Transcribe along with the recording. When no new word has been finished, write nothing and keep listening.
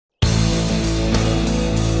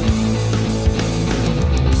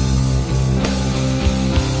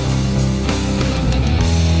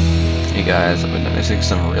Hey guys, I've been noticing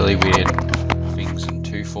some really weird things in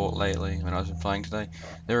 2 Fort lately when I've been playing today.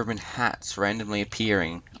 There have been hats randomly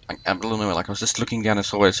appearing. I don't know, like I was just looking down a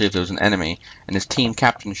hallway to see if there was an enemy, and this team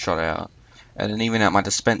captain shot out. And then even at my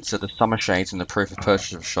dispenser, the summer shades and the proof of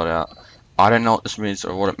purchase have shot out. I don't know what this means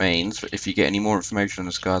or what it means, but if you get any more information on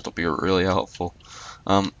this, guys, that'll be really helpful.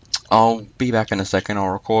 I'll be back in a second. I'll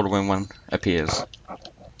record when one appears.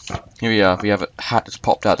 Here we are. We have a hat that's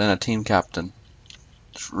popped out, then a team captain.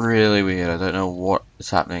 It's really weird. I don't know what is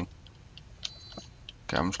happening.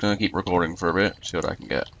 Okay, I'm just gonna keep recording for a bit, see what I can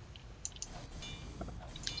get.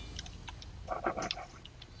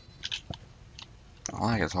 Oh,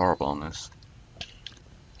 lag is horrible on this.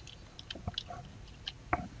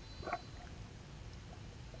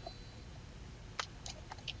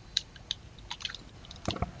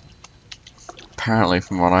 Apparently,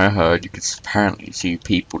 from what I heard, you can apparently see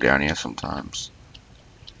people down here sometimes.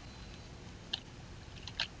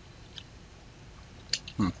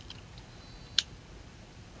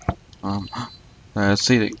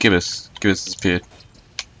 See that Gibbous disappeared.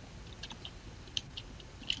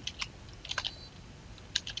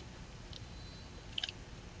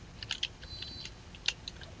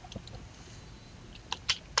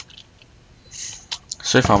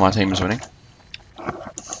 So far, my team is winning.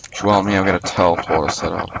 Well, me, I've got a teleporter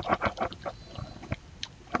set up.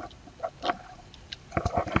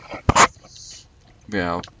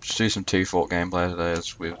 Yeah, I'll just do some 2 Fort gameplay today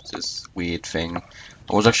with this weird thing.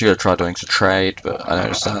 I was actually going to try doing some trade, but I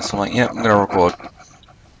noticed that, so I'm like, yeah, I'm going to record.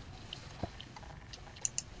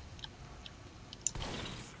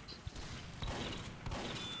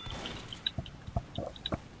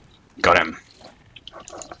 Got him.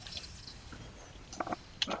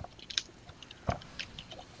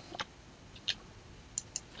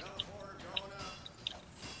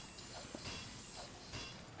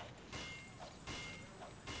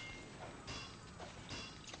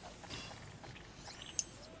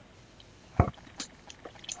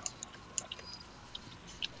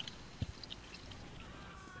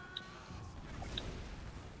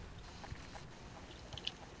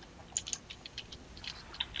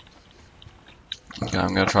 Okay,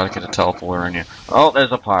 I'm gonna try to get a teleporter in here. Oh,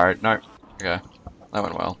 there's a pirate. Nope. Okay, that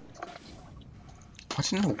went well. Why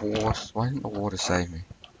didn't the water save me?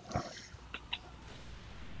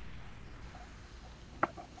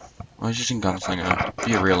 I was using gunslinger.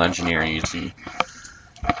 Be a real engineer and use the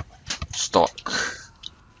stock.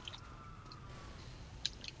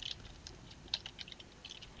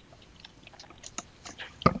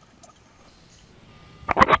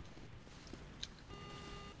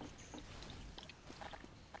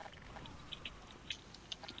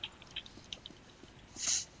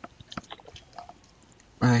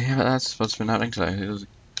 Yeah, that's what's been happening today.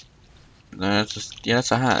 No, it's just, yeah,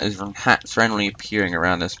 it's a hat. It's from hats randomly appearing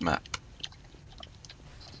around this map.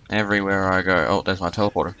 Everywhere I go. Oh, there's my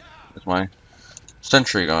teleporter. There's my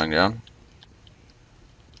sentry going down.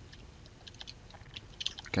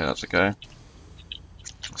 Okay, that's okay.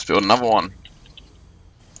 Let's build another one.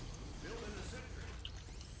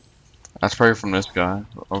 That's probably from this guy.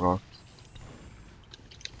 Oh god.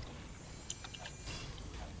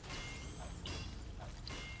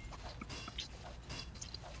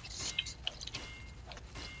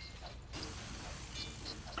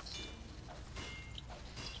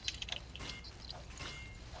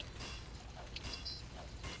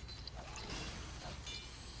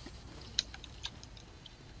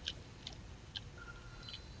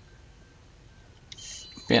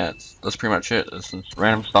 Yeah, that's pretty much it. There's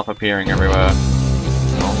random stuff appearing everywhere.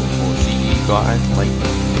 I'll see you guys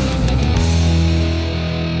later.